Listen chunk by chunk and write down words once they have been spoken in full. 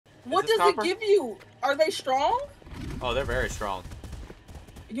What does copper? it give you? Are they strong? Oh, they're very strong.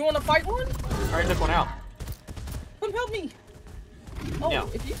 You want to fight one? I already took one out. Come help me. Oh, No,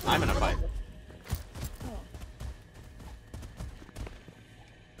 if you I'm in a fight. Oh.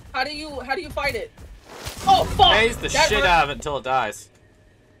 How do you fight it? Oh fuck! Phase the shit out of it until it dies.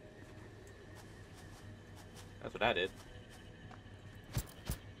 That's what I did.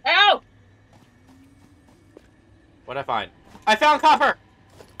 Ow! What'd I find? I found copper!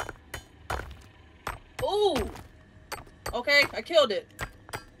 Ooh! Okay, I killed it.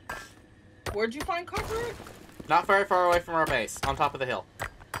 Where'd you find copper? Not very far away from our base, on top of the hill.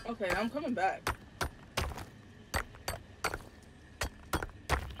 Okay, I'm coming back.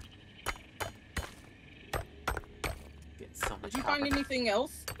 Get so much Did you copper. find anything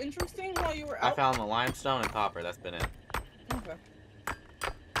else interesting while you were I out? found the limestone and copper, that's been it. Okay.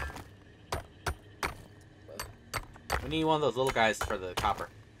 We need one of those little guys for the copper.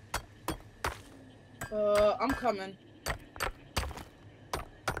 I'm coming.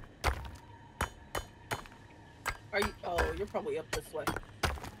 Are you? Oh, you're probably up this way.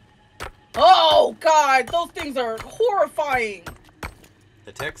 Oh God, those things are horrifying.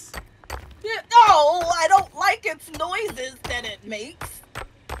 The ticks? Yeah, no, I don't like its noises that it makes.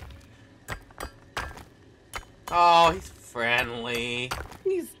 Oh, he's friendly.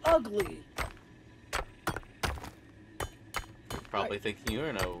 He's ugly. Probably thinking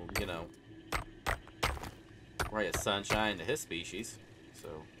you're no, you know, ray of sunshine to his species. So.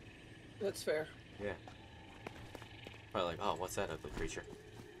 That's fair. Yeah. Probably like, oh, what's that ugly creature?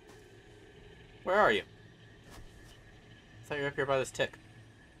 Where are you? I thought you were up here by this tick.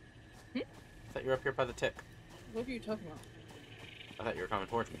 Hmm? I thought you were up here by the tick. What are you talking about? I thought you were coming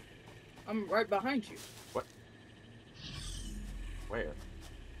towards me. I'm right behind you. What? Where?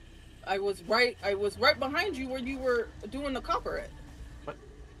 I was right behind you where you were doing the copper at. What?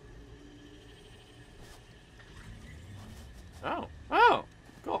 Oh. Oh.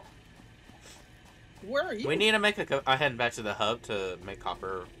 Cool. Where are you? We need to make I head back to the hub to make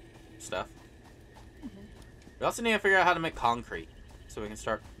copper stuff. Mm-hmm. We also need to figure out how to make concrete so we can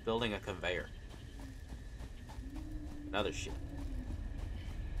start building a conveyor. Another shit.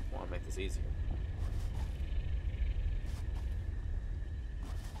 I want to make this easier.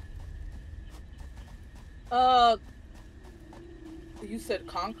 You said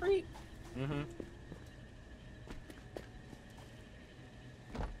concrete? Mm-hmm.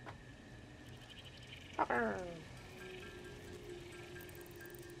 Copper.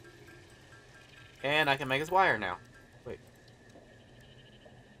 And I can make his wire now. Wait.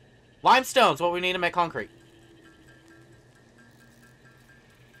 Limestone's what we need to make concrete.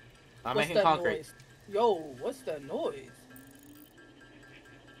 I'm What's making that concrete. noise? Yo, what's that noise?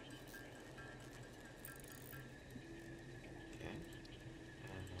 Okay.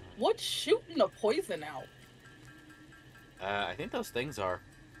 What's shooting the poison out? I think those things are.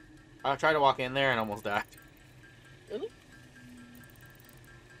 I tried to walk in there and almost died. Really?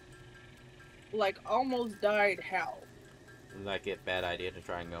 Like, almost died how? Like, it bad idea to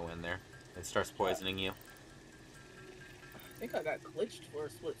try and go in there. It starts poisoning you. I think I got glitched for a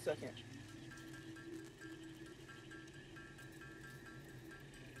split second.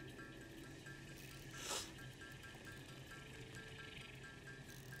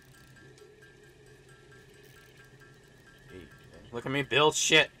 Look at me build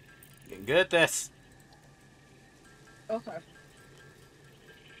shit. Getting good at this. Okay.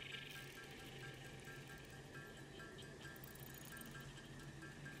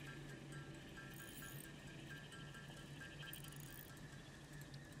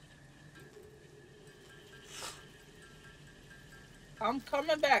 I'm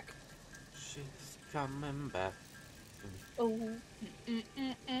coming back. She's coming back. Oh.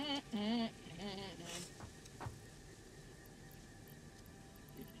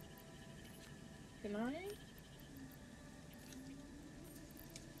 Can I?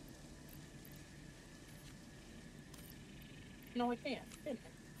 No, I can't. Can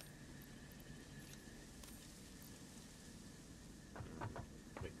I?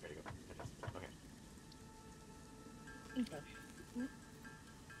 Wait, there you go. Okay. Okay.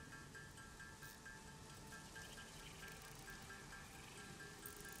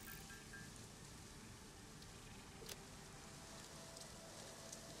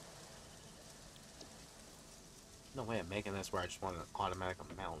 No way of making this where I just want an automatic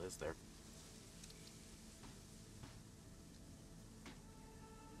amount, is there?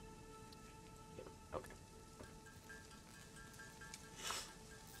 Yeah, okay.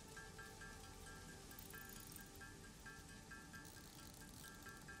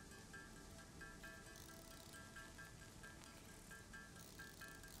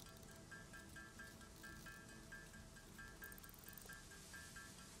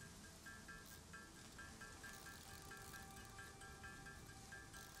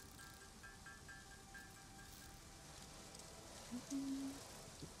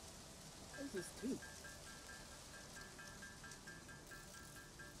 does this do?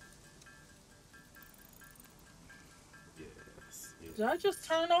 Yes. Did I just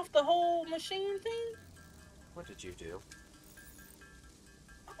turn off the whole machine thing? What did you do?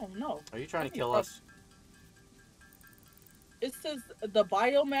 Oh no. Are you trying Let to me kill stop. us? It says the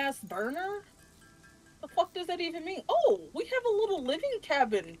biomass burner? The fuck does that even mean? Oh, we have a little living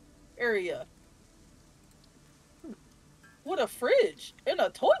cabin area with a fridge and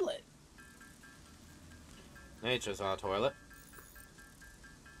a toilet. Nature's our toilet.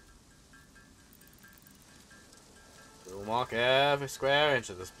 We'll walk every square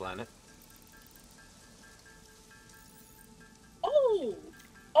inch of this planet. Oh,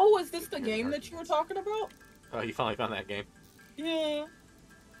 oh, is this You the can hear game the that you were arguments. talking about? Oh, you finally found that game. Yeah.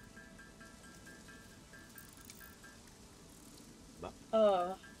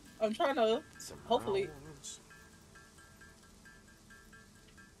 Uh, I'm trying to Some hopefully. rounds.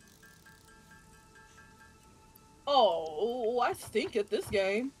 Oh, I stink at this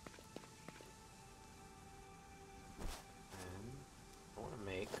game. And I want to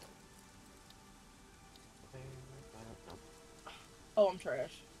make. Oh, I'm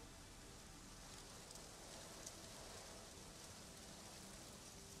trash.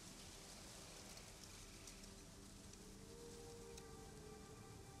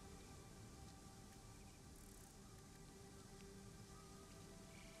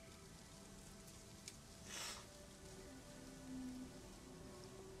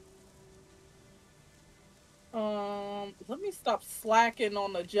 Let me stop slacking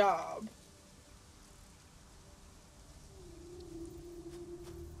on the job.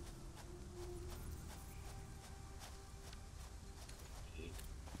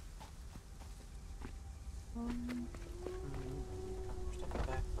 Um,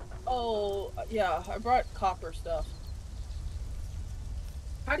 oh, yeah, I brought copper stuff.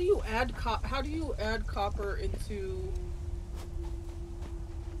 How do you add copper into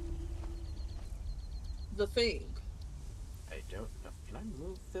the thing? I don't know. Can I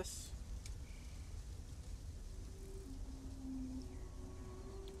move this?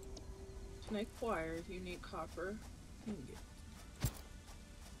 To make wires, you need copper. Ingot.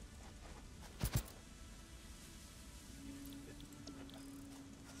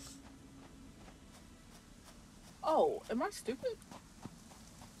 Oh, am I stupid?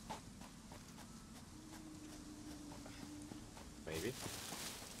 Maybe.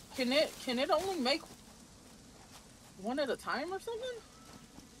 Can it only make one at a time or something?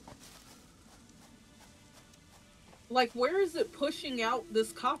 Like, where is it pushing out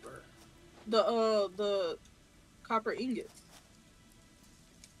this copper? The copper ingots.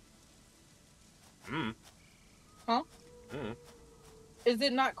 Hmm. Huh? Hmm. Is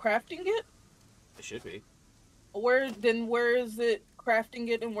it not crafting it? It should be. Where is it crafting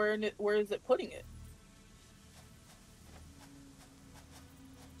it and where is it putting it?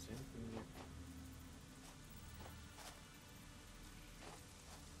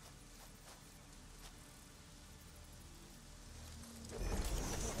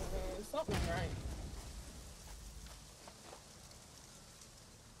 Something right.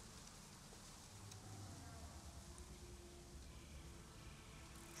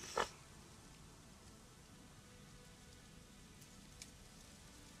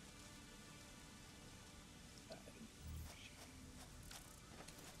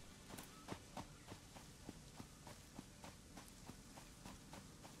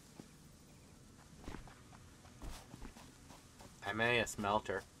 I made a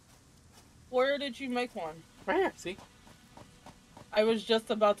smelter. Where did you make one? Right here, see? I was just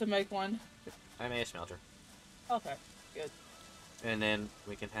about to make one. I made a smelter. Okay, good. And then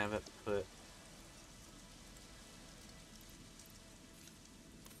we can have it put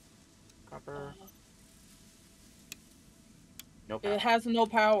copper. No power. It has no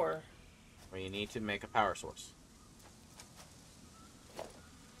power. Well, you need to make a power source.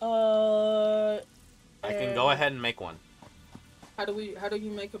 I can go ahead and make one. How do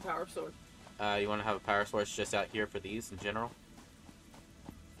you make a power source? You want to have a power source just out here for these in general?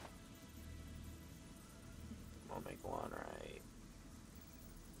 I'll make one right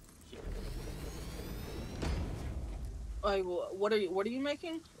here. Like, what are you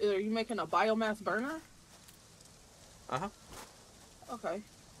making? Are you making a biomass burner? Uh-huh. Okay.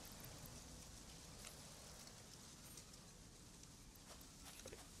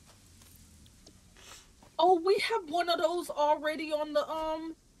 Oh, we have one of those already on the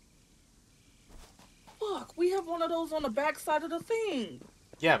Fuck, we have one of those on the back side of the thing.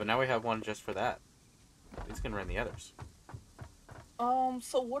 Yeah, but now we have one just for that. These can run the others.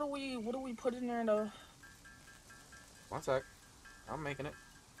 So what do we put in there to... One sec. I'm making it.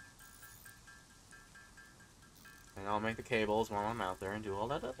 And I'll make the cables while I'm out there and do all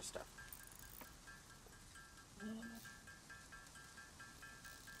that other stuff.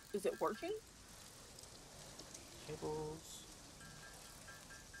 Is it working? Cables.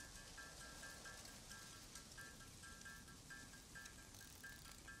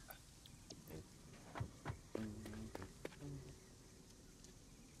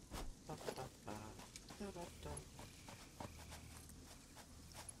 There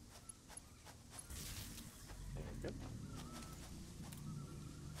we go.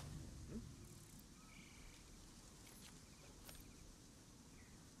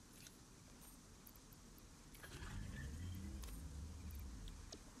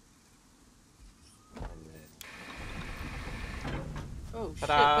 Oh shit,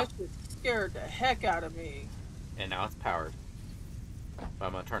 Ta-da! that shit scared the heck out of me. And now it's powered. But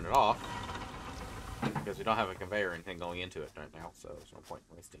I'm gonna turn it off because we don't have a conveyor or anything going into it right now, so there's no point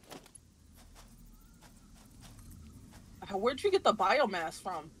in wasting it. Where'd you get the biomass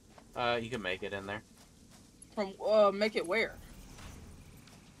from? You can make it in there. From, make it where?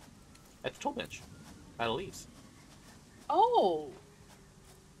 At the tool bench. Out of leaves. Oh.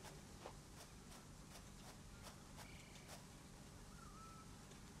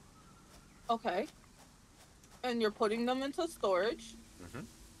 Okay. And you're putting them into storage. Mm-hmm.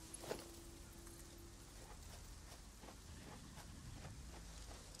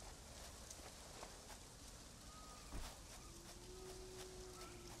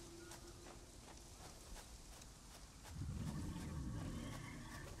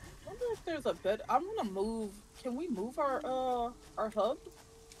 I wonder if there's a bed. I'm gonna move. Can we move our hub?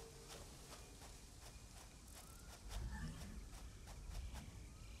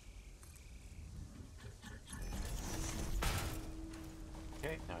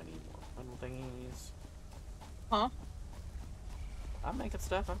 Okay, now I need more bundle thingies. Huh? I'm making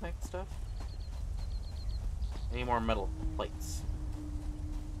stuff, Any more metal plates?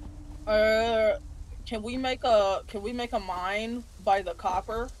 Can we make a mine by the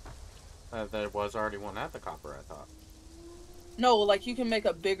copper? There was already one at the copper, I thought. No, like you can make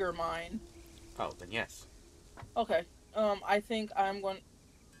a bigger mine. Oh, then yes. Okay. I think I'm going.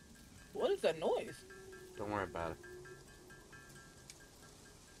 What is that noise? Don't worry about it.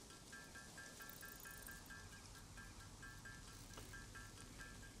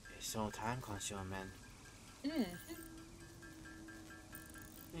 It's so time consuming. Hmm.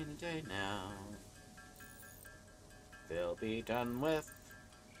 Any day now. They'll be done with.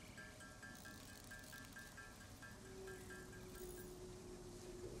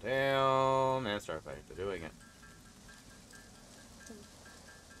 Go down and start back to doing it.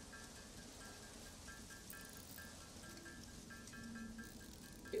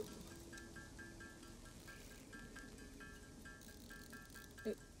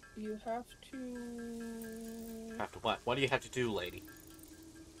 You have to. Have to what? What do you have to do, lady?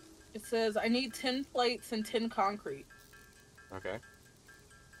 It says I need 10 plates and 10 concrete. Okay.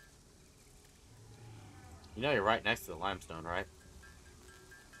 You know you're right next to the limestone, right?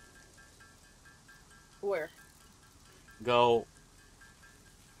 Where? Go.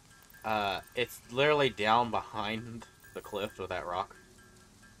 It's literally down behind the cliff with that rock.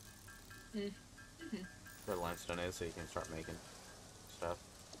 Mm-hmm. Where the limestone is, so you can start making stuff.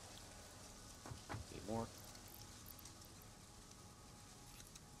 Need more.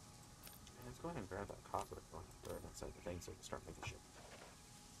 And let's go ahead and grab that copper. Throw it inside the thing so we can start making shit.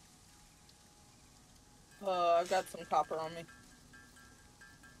 I've got some copper on me.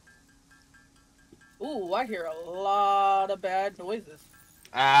 Ooh, I hear a lot of bad noises.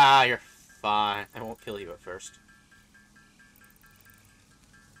 Ah, you're fine. I won't kill you at first.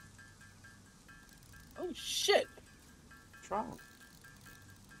 Oh shit! What's wrong?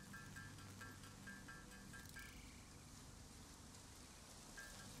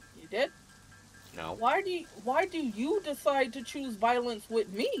 You did? No. Why do you decide to choose violence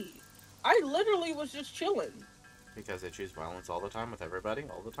with me? I literally was just chilling. Because they choose violence all the time with everybody,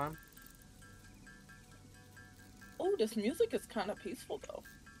 all the time. Oh, this music is kind of peaceful though.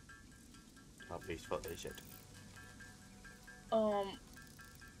 How peaceful is it? I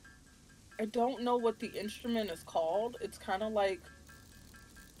don't know what the instrument is called. It's kind of like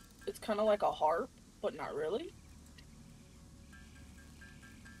a harp, but not really.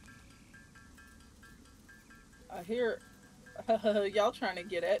 I hear y'all trying to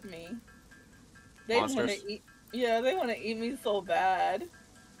get at me. They want Monsters. to eat. Yeah, they want to eat me so bad.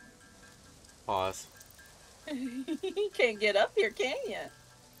 Pause. You can't get up here, can you?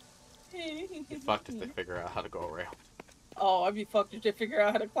 You're fucked if they figure out how to go around. Oh, I'd be fucked if they figure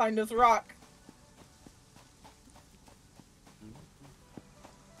out how to climb this rock.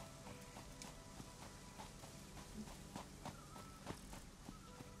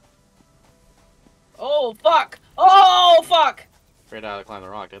 Oh, fuck! Oh, fuck! Figured out how to climb the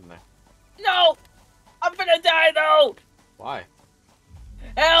rock, didn't they? No! I'm gonna die, though! Why?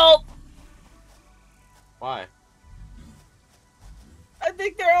 Help! Why? I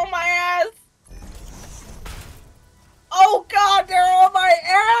think they're on my ass! Oh, God, they're on my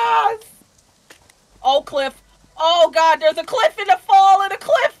ass! Oh, cliff. Oh, God, there's a cliff in the fall and a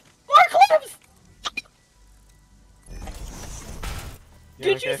cliff! More cliffs!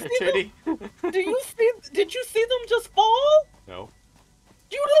 Did you see them? Did you see them just fall? No.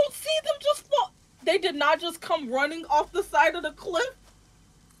 You don't see them just fall. They did not just come running off the side of the cliff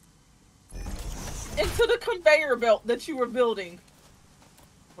into the conveyor belt that you were building.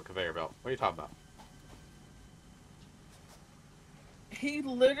 What conveyor belt? What are you talking about? He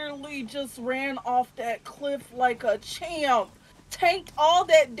literally just ran off that cliff like a champ. Tanked all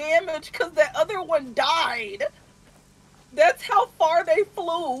that damage because that other one died. That's how far they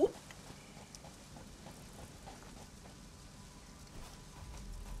flew.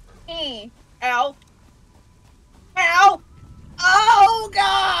 Ow. Ow. Oh,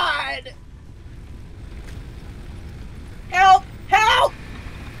 God. Help. Help.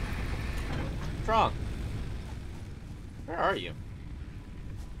 What's wrong? Where are you?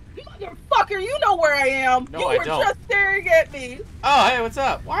 Motherfucker, you know where I am. No, you I were don't. just staring at me. Oh, hey, what's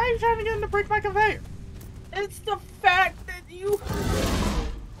up? Why are you trying to get him to break my conveyor? It's the fact that you...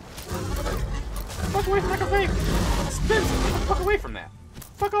 Fuck away from my conveyor. It's expensive. Fuck away from that.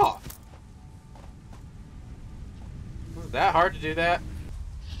 Fuck off. Was it that hard to do that?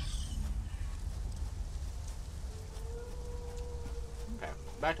 Okay,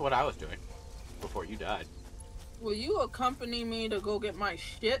 back to what I was doing before you died. Will you accompany me to go get my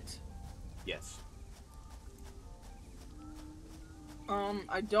shit? Yes.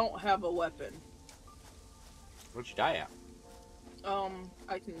 I don't have a weapon. Where'd you die at?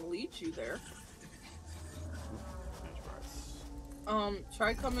 I can lead you there.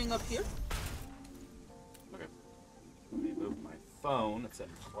 Try coming up here. Okay. Let me move my phone. It's in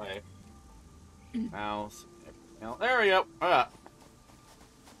play. Mouse. Now, there we go. Oh,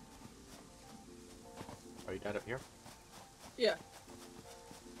 you died up here? Yeah.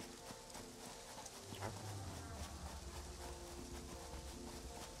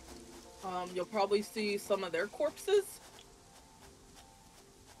 You'll probably see some of their corpses.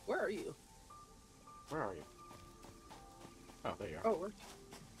 Where are you? Where are you? Oh, there you are. Oh, where?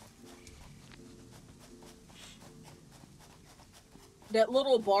 That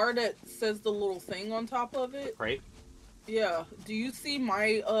little bar that says the little thing on top of it. Crate? Yeah. Do you see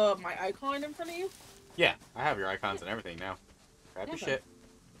my my icon in front of you? Yeah, I have your icons and everything now. Grab your shit.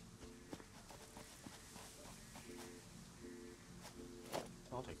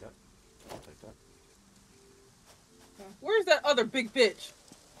 I'll take that. I'll take that. Where's that other big bitch?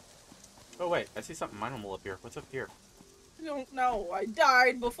 Oh wait, I see something minimal up here. What's up here? I don't know. I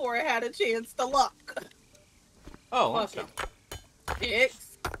died before I had a chance to look. Oh, limestone.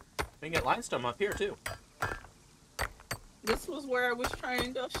 Dicks. We can get limestone up here too. This was where I was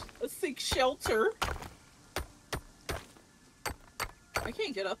trying to seek shelter. I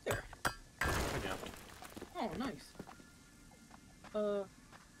can't get up there. Oh, nice.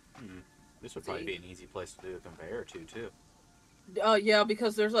 This would probably be an easy place to do a conveyor to too. Yeah,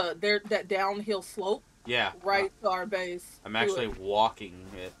 because there's that downhill slope. Yeah. Right to our base. I'm actually walking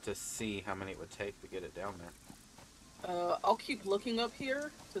it to see how many it would take to get it down there. I'll keep looking up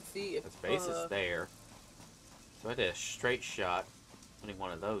here to see if... Its base is there. So I did a straight shot, putting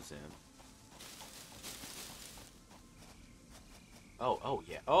one of those in. Oh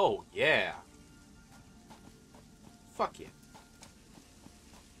yeah. Oh, yeah. Fuck yeah.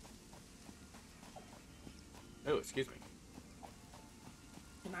 Oh, excuse me.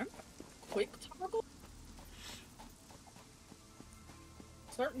 Can I quick toggle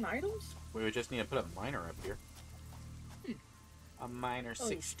certain items? We would just need to put a miner up here. A miner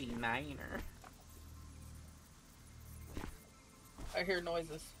 69er. I hear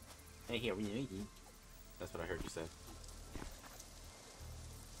noises. I hear noises. That's what I heard you say.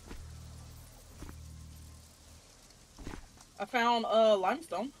 I found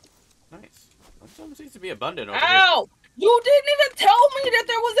limestone. Nice. Limestone seems to be abundant over Ow! You didn't even tell me that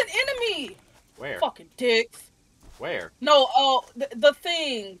there was an enemy! Where? Fucking dicks. Where? No, the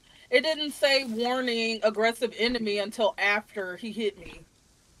thing. It didn't say warning aggressive enemy until after he hit me.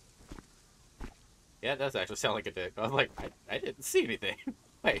 Yeah, it does actually sound like a dick. I was like, I didn't see anything.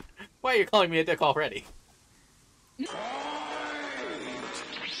 Wait, why are you calling me a dick already?